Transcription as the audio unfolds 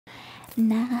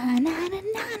Na na na na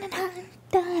na na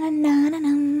da, na na na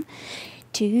na.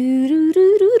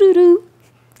 Doo-doo-doo-doo-doo-doo.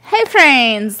 Hey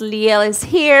friends, Liel is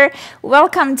here.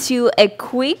 Welcome to a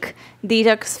quick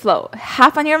detox flow.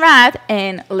 Hop on your mat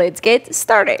and let's get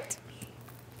started.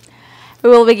 We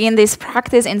will begin this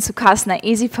practice in Sukhasana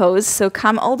easy pose. So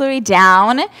come all the way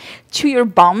down to your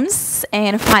bums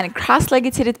and find a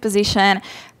cross-legged seated position.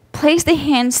 Place the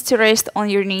hands to rest on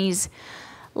your knees.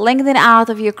 Lengthen out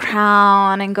of your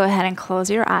crown and go ahead and close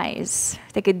your eyes.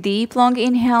 Take a deep, long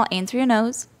inhale in through your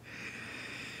nose.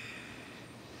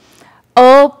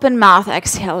 Open mouth,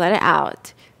 exhale, let it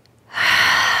out.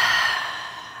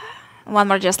 One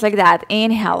more just like that.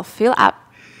 Inhale, fill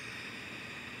up.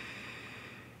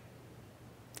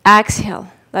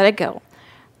 Exhale, let it go.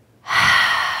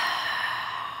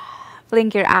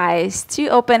 Blink your eyes to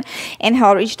open.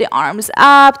 Inhale, reach the arms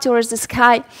up towards the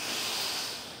sky.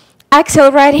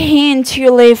 Exhale, right hand to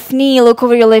your left knee. Look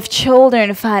over your left shoulder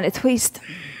and find a twist.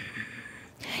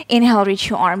 Inhale, reach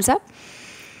your arms up.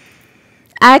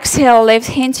 Exhale, left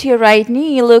hand to your right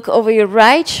knee. Look over your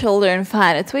right shoulder and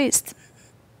find a twist.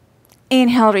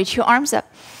 Inhale, reach your arms up.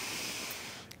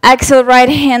 Exhale, right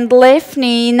hand, left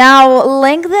knee. Now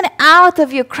lengthen out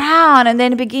of your crown and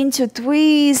then begin to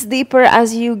twist deeper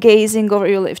as you gazing over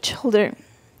your left shoulder.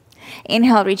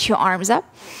 Inhale, reach your arms up.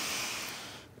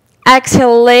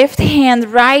 Exhale, left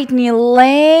hand, right knee,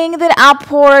 lengthen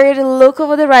upward. Look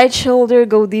over the right shoulder.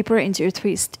 Go deeper into your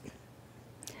twist.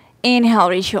 Inhale,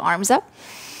 reach your arms up.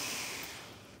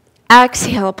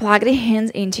 Exhale, plug the hands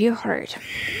into your heart.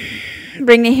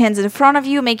 Bring the hands in front of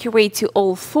you. Make your way to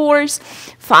all fours.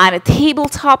 Find a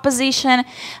tabletop position.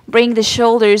 Bring the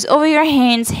shoulders over your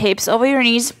hands, hips over your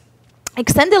knees.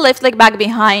 Extend the left leg back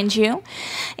behind you.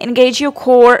 Engage your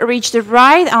core. Reach the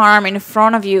right arm in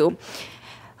front of you.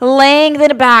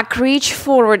 Lengthen back. Reach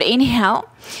forward. Inhale.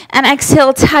 And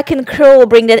exhale, tuck and curl.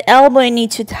 Bring that elbow and knee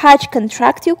to touch.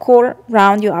 Contract your core.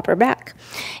 Round your upper back.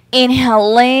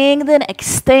 Inhale, lengthen,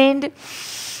 extend.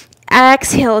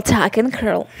 Exhale, tuck and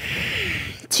curl.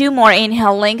 Two more.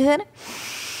 Inhale, lengthen.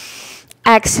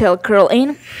 Exhale, curl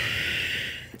in.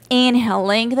 Inhale,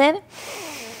 lengthen.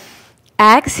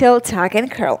 Exhale, tuck and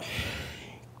curl.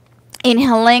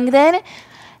 Inhale, lengthen.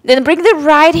 Then bring the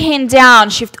right hand down.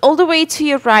 Shift all the way to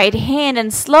your right hand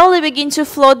and slowly begin to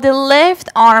float the left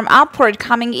arm upward,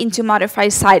 coming into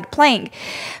modified side plank.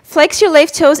 Flex your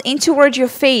left toes in toward your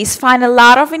face. Find a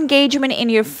lot of engagement in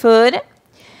your foot.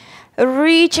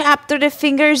 Reach up to the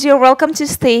fingers. You're welcome to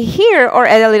stay here or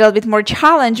add a little bit more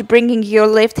challenge, bringing your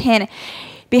left hand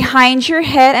behind your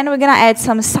head, and we're gonna add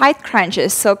some side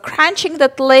crunches. So crunching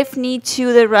that left knee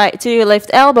to the right, to your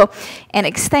left elbow, and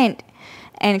extend,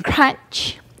 and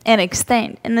crunch, and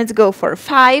extend. And let's go for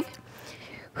 5,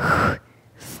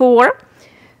 4,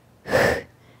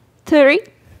 3,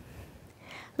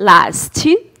 last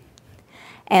 2,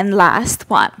 and last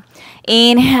 1.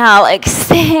 Inhale,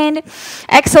 extend.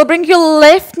 Exhale, bring your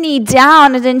left knee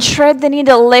down and then thread the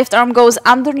needle. Left arm goes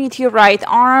underneath your right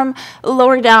arm,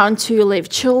 lower down to your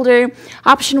left shoulder.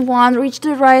 Option 1, reach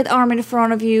the right arm in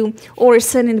front of you or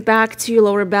send it back to your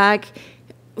lower back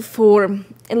for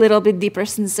a little bit deeper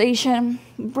sensation.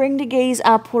 Bring the gaze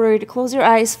upward. Close your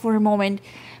eyes for a moment.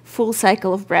 Full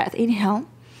cycle of breath. Inhale.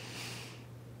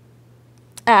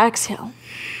 Exhale.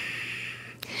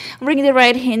 Bring the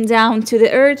right hand down to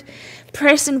the earth,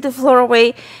 pressing the floor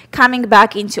away, coming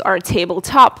back into our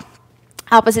tabletop.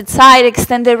 Opposite side,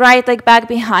 extend the right leg back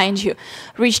behind you.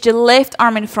 Reach the left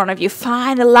arm in front of you.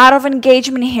 Find a lot of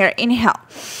engagement here. Inhale.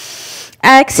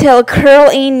 Exhale, curl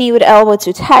in, knee with elbow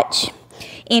to touch.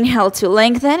 Inhale to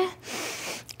lengthen.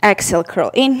 Exhale,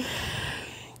 curl in.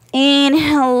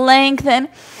 Inhale, lengthen.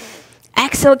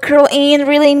 Exhale, curl in.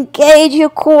 Really engage your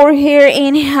core here.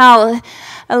 Inhale,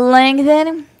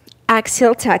 lengthen.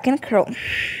 Exhale, tuck and curl.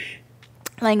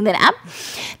 Lengthen up.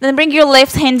 Then bring your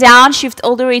left hand down. Shift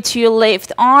all the way to your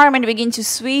left arm and begin to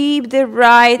sweep the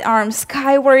right arm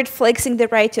skyward, flexing the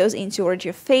right toes in towards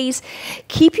your face.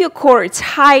 Keep your core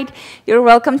tight. You're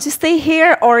welcome to stay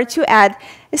here or to add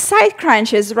side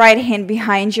crunches. Right hand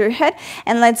behind your head.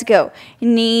 And let's go.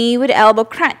 Knee with elbow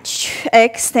crunch.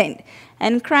 Extend.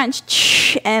 And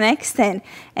crunch. And extend.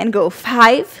 And go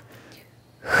 5,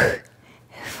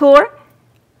 4,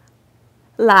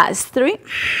 last 3,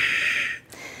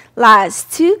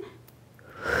 last 2,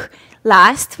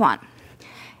 last 1.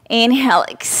 Inhale,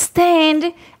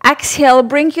 extend. Exhale,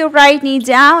 bring your right knee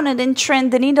down and then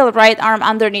trend the needle, right arm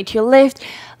underneath your left,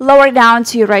 lower down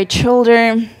to your right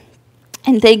shoulder,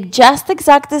 and take just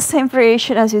exact the same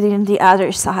variation as you did on the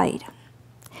other side.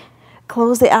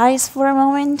 Close the eyes for a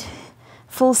moment.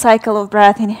 Full cycle of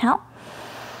breath. Inhale.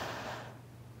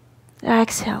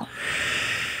 Exhale.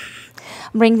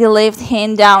 Bring the left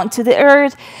hand down to the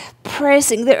earth,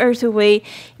 pressing the earth away,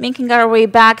 making our way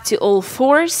back to all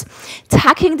fours,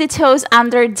 tucking the toes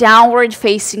under, downward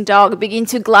facing dog. Begin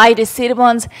to glide the sit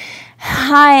bones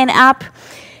high and up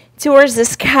towards the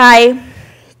sky.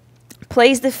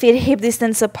 Place the feet hip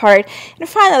distance apart, and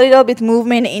find a little bit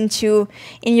movement in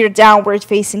your downward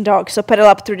facing dog. So pedal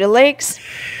up through the legs.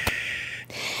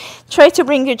 Try to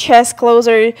bring your chest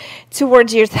closer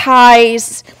towards your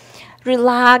thighs.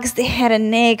 Relax the head and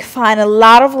neck. Find a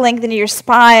lot of length in your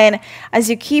spine as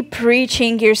you keep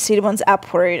reaching your sit bones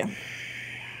upward.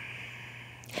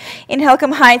 Inhale,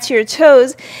 come high to your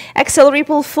toes. Exhale,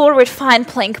 ripple forward, find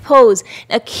plank pose.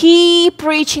 Now keep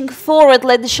reaching forward.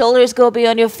 Let the shoulders go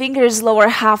beyond your fingers. Lower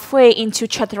halfway into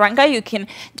chaturanga. You can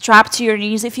drop to your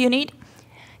knees if you need.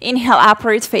 Inhale,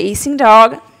 upward facing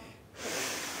dog.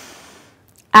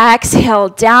 Exhale,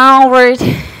 downward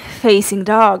facing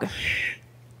dog.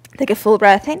 Take a full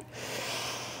breath in.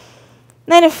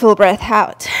 Then a full breath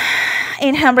out.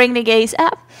 Inhale, bring the gaze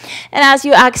up. And as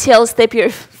you exhale, step your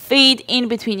feet in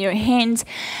between your hands.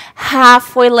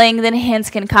 Halfway lengthen, hands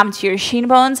can come to your shin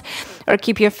bones, or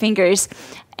keep your fingers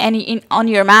on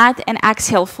your mat, and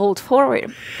exhale, fold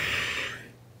forward.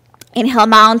 Inhale,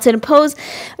 mountain pose.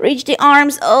 Reach the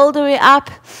arms all the way up.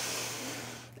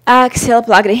 Exhale,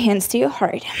 plug the hands to your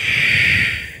heart.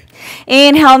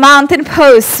 Inhale, mountain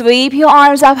pose. Sweep your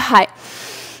arms up high.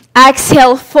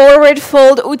 Exhale, forward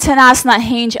fold, Uttanasana,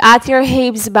 hinge at your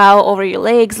hips, bow over your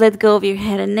legs, let go of your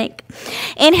head and neck.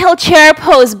 Inhale, chair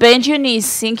pose, bend your knees,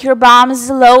 sink your palms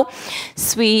low,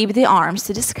 sweep the arms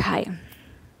to the sky.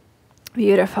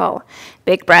 Beautiful.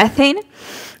 Big breath in.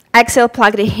 Exhale,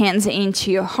 plug the hands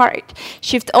into your heart.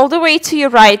 Shift all the way to your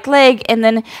right leg and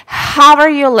then hover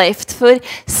your left foot.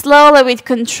 Slowly, with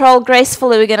control,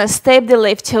 gracefully, we're going to step the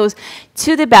left toes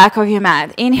to the back of your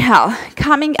mat. Inhale,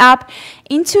 coming up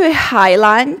into a high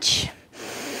lunge.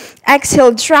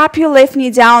 Exhale, drop your left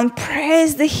knee down,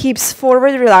 press the hips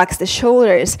forward, relax the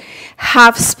shoulders.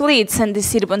 Half split, send the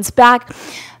sit bones back.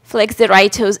 Flex the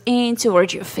right toes in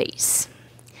towards your face.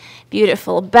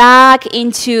 Beautiful. Back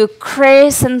into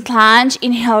crescent lunge.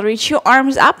 Inhale, reach your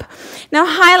arms up. Now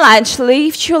high lunge,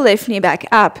 lift your left knee back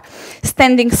up.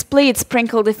 Standing split,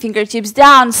 sprinkle the fingertips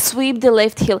down, sweep the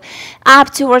left heel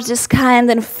up towards the sky, and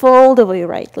then fold over your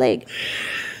right leg.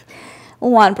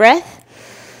 One breath.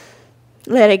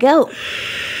 Let it go.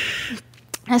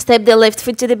 Now step the left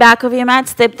foot to the back of your mat,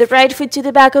 step the right foot to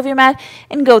the back of your mat,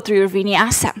 and go through your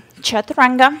vinyasa.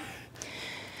 Chaturanga.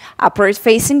 Upward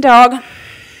facing dog.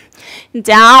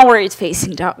 Downward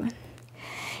facing dog.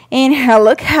 Inhale,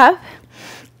 look up.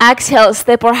 Exhale,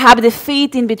 step or hop the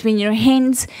feet in between your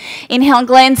hands. Inhale,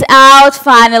 glance out,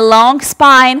 find a long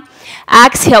spine.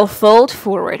 Exhale, fold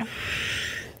forward.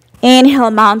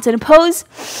 Inhale, mountain pose.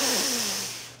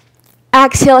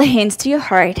 Exhale, hands to your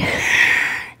heart.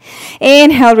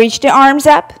 Inhale, reach the arms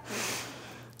up.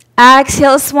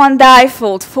 Exhale, swan dive,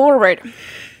 fold forward.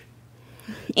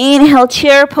 Inhale,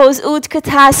 chair pose,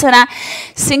 Utkatasana.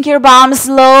 Sink your palms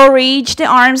low, reach the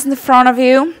arms in the front of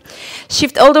you.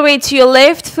 Shift all the way to your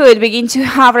left foot. Begin to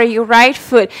hover your right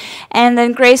foot. And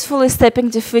then gracefully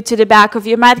stepping the foot to the back of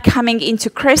your mat, coming into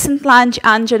crescent lunge,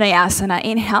 Anjaneyasana.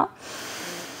 Inhale.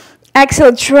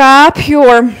 Exhale, drop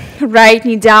your right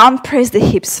knee down, press the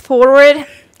hips forward.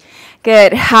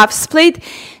 Good, half split.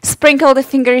 Sprinkle the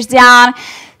fingers down.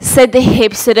 Set the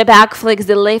hips to the back, flex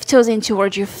the left toes in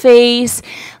towards your face.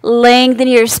 Lengthen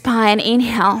your spine.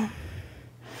 Inhale.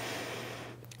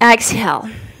 Exhale.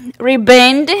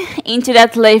 Rebend into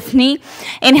that left knee.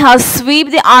 Inhale,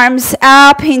 sweep the arms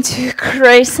up into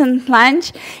crescent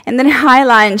lunge. And then high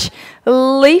lunge.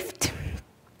 Lift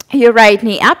your right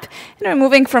knee up. And we're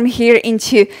moving from here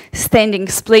into standing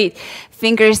split.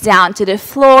 Fingers down to the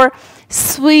floor.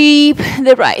 Sweep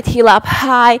the right heel up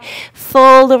high.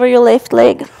 Fold over your left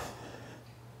leg.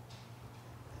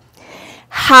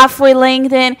 Halfway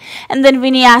lengthen. And then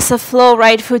vinyasa flow.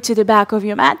 Right foot to the back of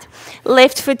your mat.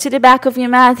 Left foot to the back of your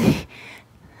mat.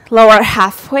 Lower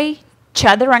halfway.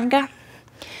 Chaturanga.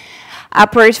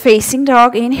 Upward facing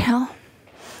dog. Inhale.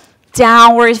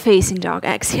 Downward facing dog.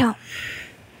 Exhale.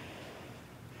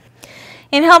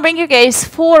 Inhale, bring your gaze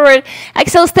forward.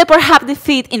 Exhale, step or hop the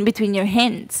feet in between your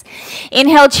hands.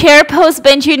 Inhale, chair pose,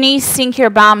 bend your knees, sink your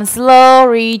palms low,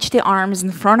 reach the arms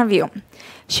in front of you.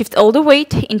 Shift all the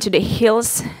weight into the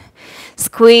heels.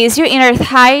 Squeeze your inner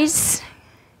thighs.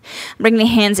 Bring the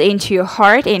hands into your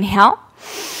heart. Inhale.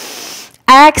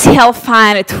 Exhale,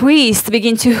 find a twist.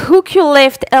 Begin to hook your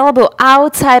left elbow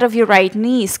outside of your right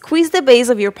knee. Squeeze the base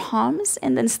of your palms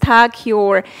and then stack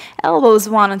your elbows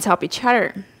one on top of each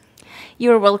other.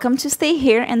 you're welcome to stay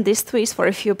here in this twist for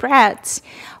a few breaths.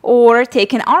 Or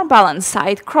take an arm balance,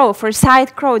 side crow. For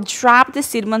side crow, drop the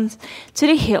sit bones to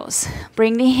the heels.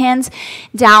 Bring the hands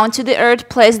down to the earth.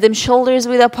 Place them shoulders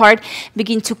width apart.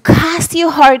 Begin to cast your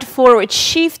heart forward.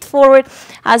 Shift forward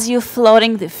as you're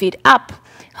floating the feet up.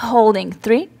 Holding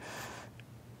 3,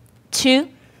 2,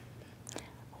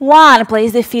 1.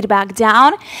 Place the feet back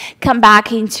down. Come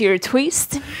back into your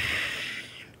twist.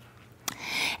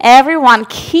 Everyone,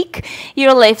 kick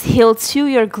your left heel to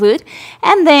your glute,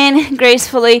 and then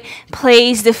gracefully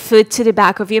place the foot to the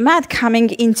back of your mat, coming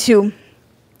into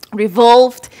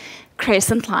revolved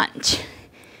crescent lunge.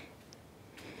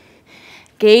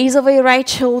 Gaze over your right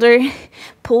shoulder.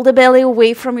 Pull the belly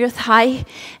away from your thigh.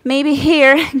 Maybe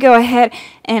here, go ahead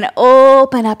and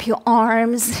open up your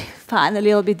arms. Find a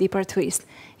little bit deeper twist.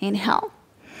 Inhale.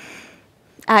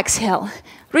 Exhale.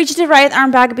 Reach the right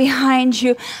arm back behind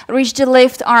you. Reach the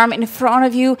left arm in front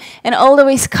of you and all the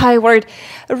way skyward.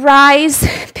 Rise,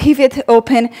 pivot,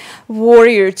 open,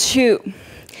 warrior 2.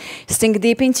 Sink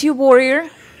deep into your warrior.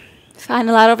 Find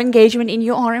a lot of engagement in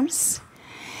your arms.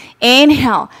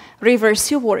 Inhale,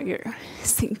 reverse your warrior.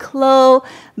 Sink low,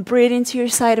 breathe into your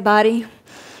side body.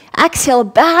 Exhale,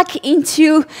 back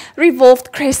into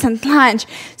revolved crescent lunge.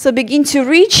 So begin to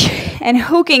reach and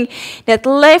hooking that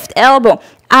left elbow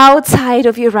outside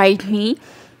of your right knee.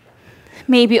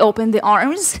 Maybe open the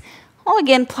arms. Or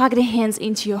again, plug the hands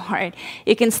into your heart.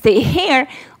 You can stay here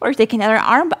or take another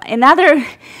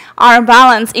arm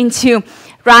balance into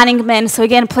running man. So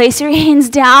again, place your hands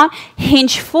down,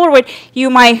 hinge forward. You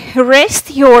might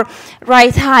rest your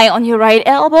right thigh on your right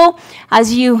elbow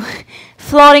as you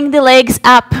floating the legs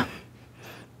up,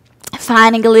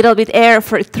 finding a little bit air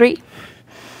for 3,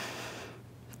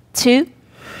 2,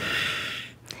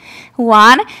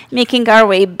 1. Making our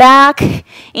way back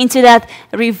into that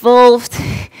revolved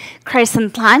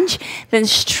crescent lunge. Then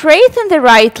straighten the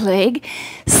right leg,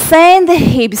 send the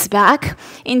hips back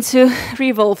into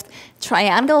revolved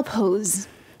triangle pose.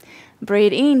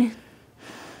 Breathe in,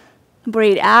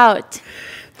 breathe out.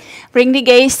 Bring the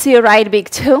gaze to your right big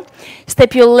toe.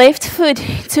 Step your left foot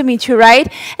to meet your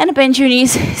right and bend your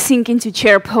knees, sink into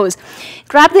chair pose.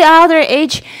 Grab the outer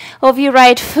edge of your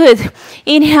right foot.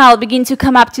 Inhale, begin to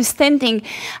come up to standing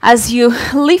as you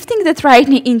lifting that right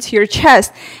knee into your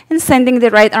chest and sending the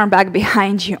right arm back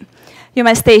behind you. You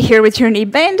might stay here with your knee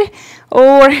bent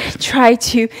or try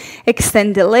to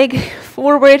extend the leg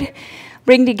forward.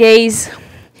 Bring the gaze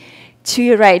to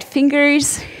your right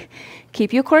fingers.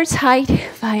 Keep your core tight.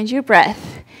 Find your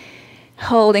breath.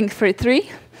 Holding for 3,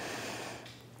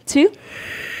 2,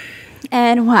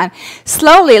 and 1.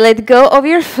 Slowly let go of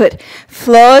your foot.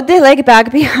 Float the leg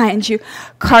back behind you.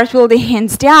 Cartwheel the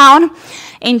hands down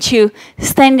into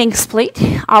standing split.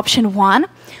 Option 1.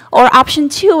 Or option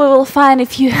 2, we will find a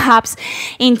few hops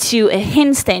into a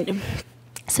handstand.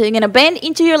 So you're going to bend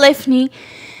into your left knee.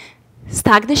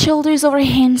 Stack the shoulders over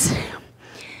hands.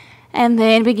 And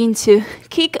then begin to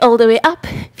kick all the way up.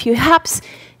 A few hops.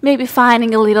 Maybe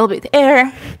finding a little bit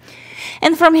air.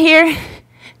 And from here,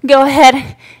 go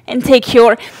ahead and take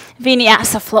your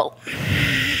vinyasa flow.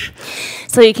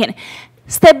 So you can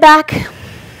step back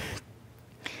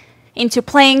into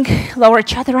plank, lower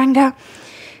chaturanga,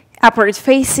 upward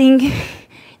facing,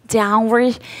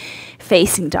 downward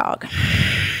facing dog.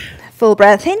 Full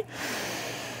breath in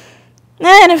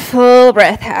and a full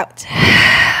breath out.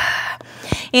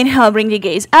 Inhale, bring the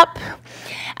gaze up.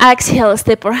 Exhale,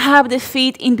 step or hop the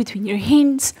feet in between your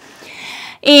hands.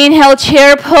 Inhale,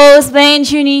 chair pose,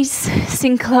 bend your knees,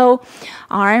 sink low,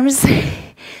 arms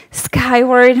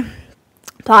skyward.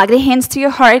 Plug the hands to your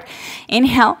heart.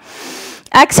 Inhale.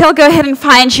 Exhale, go ahead and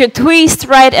find your twist,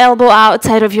 right elbow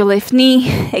outside of your left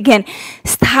knee. Again,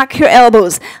 stack your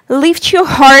elbows. Lift your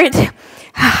heart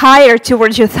higher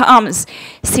towards your thumbs.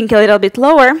 Sink a little bit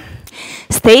lower.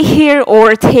 Stay here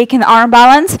or take an arm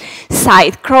balance.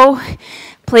 Side crow.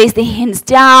 Place the hands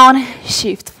down.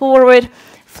 Shift forward.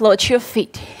 Float your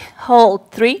feet.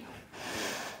 Hold 3,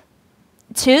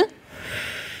 2,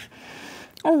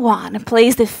 1.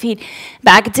 Place the feet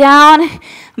back down.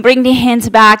 Bring the hands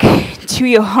back to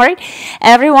your heart.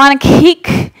 Everyone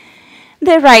kick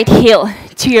the right heel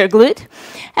to your glute.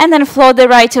 And then float the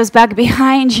right toes back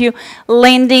behind you,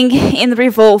 landing in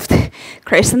revolved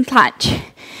crescent lunge.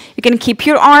 You can keep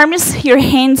your arms, your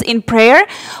hands in prayer,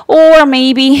 or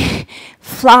maybe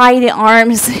fly the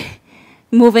arms,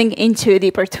 moving into a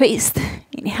deeper twist.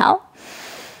 Inhale.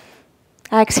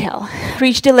 Exhale.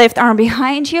 Reach the left arm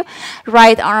behind you,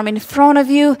 right arm in front of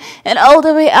you, and all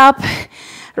the way up.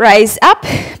 Rise up,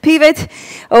 pivot,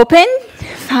 open,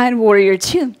 find warrior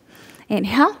 2.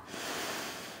 Inhale.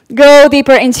 Go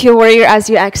deeper into your warrior as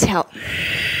you exhale.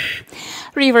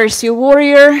 Reverse your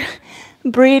warrior.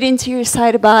 Breathe into your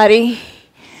side body.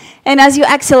 And as you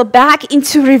exhale, back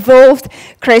into revolved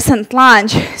crescent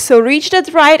lunge. So reach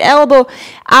that right elbow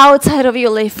outside of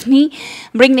your left knee.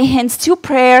 Bring the hands to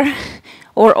prayer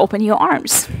or open your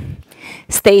arms.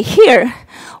 Stay here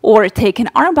or take an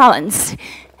arm balance.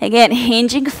 Again,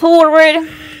 hinging forward.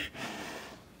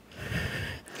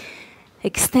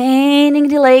 Extending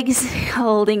the legs,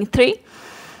 holding 3,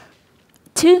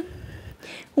 2,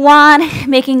 1.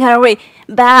 Making our way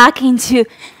back into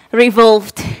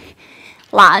revolved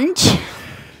lunge.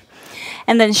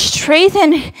 And then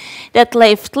straighten that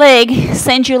left leg.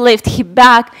 Send your left hip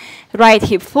back, right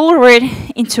hip forward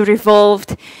into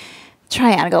revolved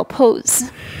triangle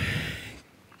pose.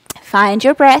 Find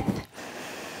your breath.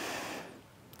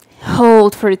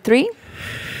 Hold for 3,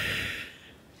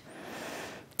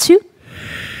 2,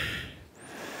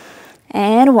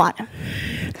 and 1.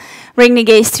 Bring the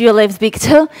gaze to your left big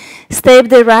toe. Step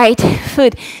the right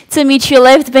foot to meet your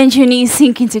left. Bend your knees,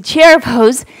 sink into chair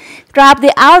pose. Grab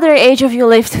the outer edge of your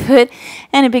left foot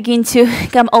and begin to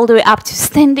come all the way up to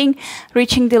standing,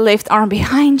 reaching the left arm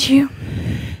behind you.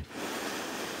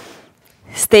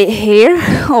 Stay here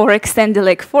or extend the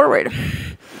leg forward.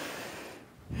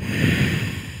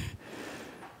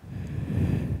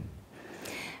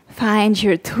 Find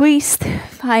your twist,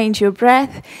 find your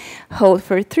breath. Hold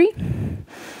for 3,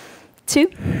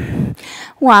 2,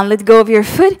 1. Let go of your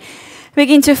foot.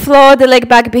 Begin to float the leg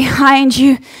back behind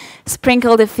you.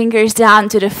 Sprinkle the fingers down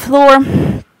to the floor.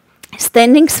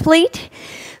 Standing split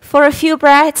for a few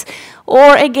breaths.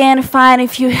 Or again, find a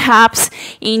few hops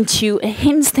into a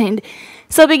handstand.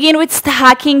 So begin with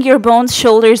stacking your bones,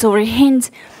 shoulders over hands.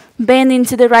 Bend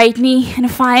into the right knee and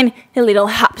find a little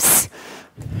hops.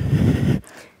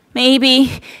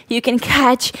 Maybe you can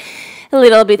catch a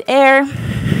little bit air.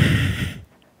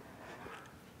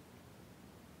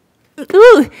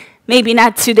 Ooh, maybe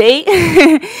not today.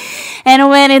 And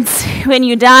when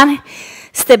you're done,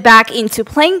 step back into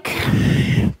plank.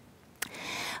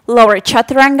 Lower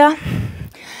chaturanga.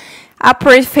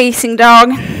 Upward facing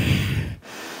dog.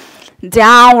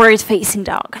 Downward facing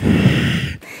dog.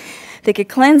 Take a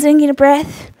cleansing in a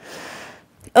breath.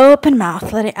 Open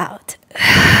mouth, let it out.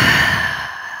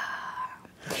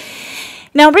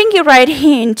 Now bring your right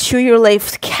hand to your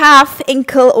left calf,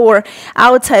 ankle, or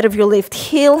outside of your left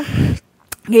heel.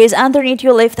 Gaze underneath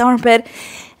your left armpit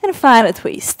and find a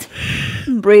twist.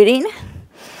 Breathe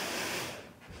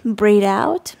in. Breathe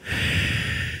out.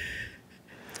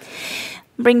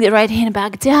 Bring the right hand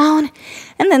back down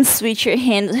and then switch your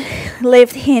hand,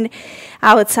 left hand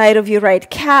outside of your right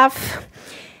calf,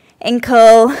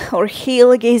 ankle, or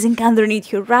heel, gazing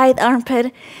underneath your right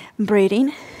armpit. Breathe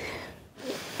in.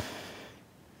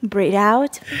 Breathe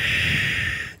out.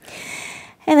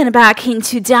 And then back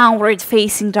into downward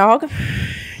facing dog.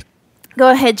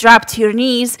 Go ahead, drop to your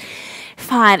knees.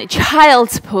 Find a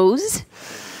child's pose.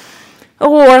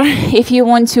 Or if you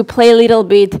want to play a little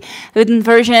bit with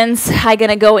inversions, I'm going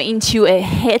to go into a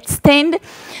headstand,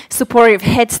 supportive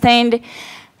headstand.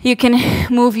 You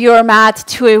can move your mat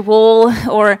to a wall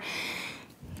or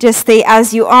just stay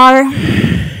as you are.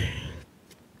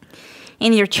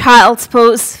 In your child's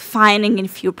pose, finding in a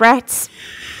few breaths.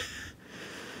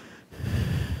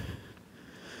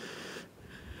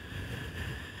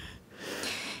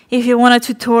 If you want a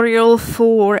tutorial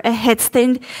for a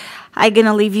headstand, I'm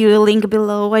gonna leave you a link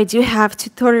below. I do have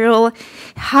tutorial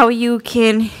how you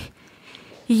can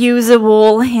use a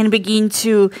wall and begin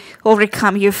to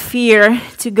overcome your fear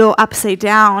to go upside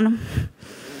down.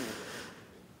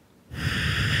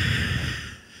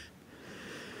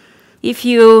 If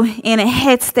you, in a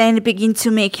headstand, begin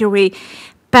to make your way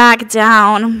back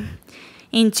down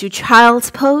into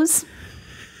child's pose.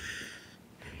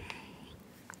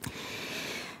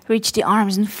 Reach the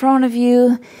arms in front of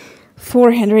you,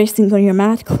 forehead resting on your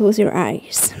mat, close your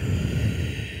eyes.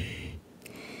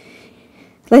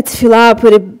 Let's fill up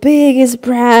with the biggest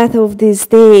breath of this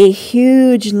day.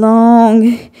 Huge,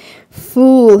 long,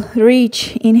 full,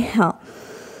 rich inhale.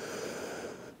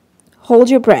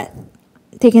 Hold your breath.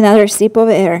 Take another sip of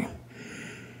air.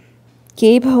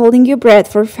 Keep holding your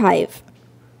breath for 5,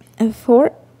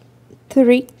 4,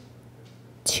 3,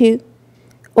 2,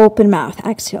 open mouth,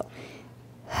 exhale.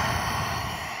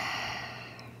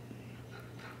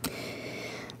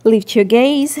 Lift your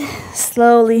gaze.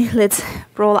 Slowly, let's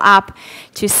roll up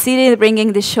to seated,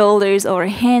 bringing the shoulders over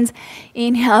hands.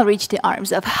 Inhale, reach the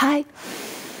arms up high.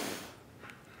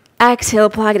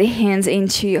 Exhale, plug the hands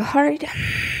into your heart.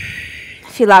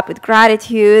 Fill up with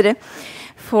gratitude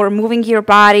for moving your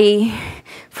body,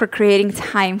 for creating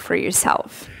time for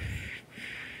yourself.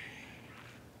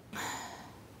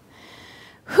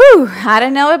 Whew, I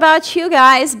don't know about you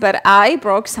guys, but I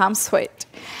broke some sweat.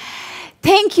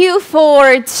 Thank you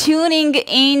for tuning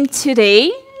in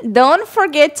today. Don't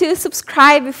forget to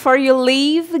subscribe before you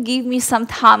leave. Give me some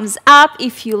thumbs up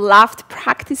if you loved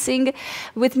practicing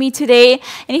with me today.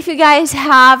 And if you guys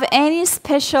have any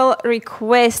special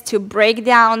requests to break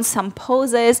down some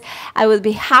poses, I will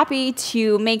be happy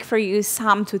to make for you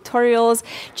some tutorials.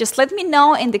 Just let me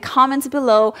know in the comments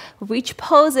below which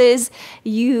poses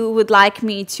you would like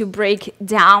me to break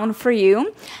down for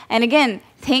you. And again,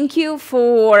 thank you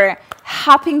for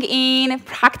hopping in,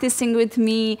 practicing with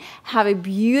me. Have a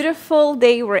beautiful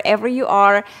day wherever you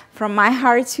are. From my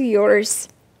heart to yours.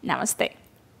 Namaste.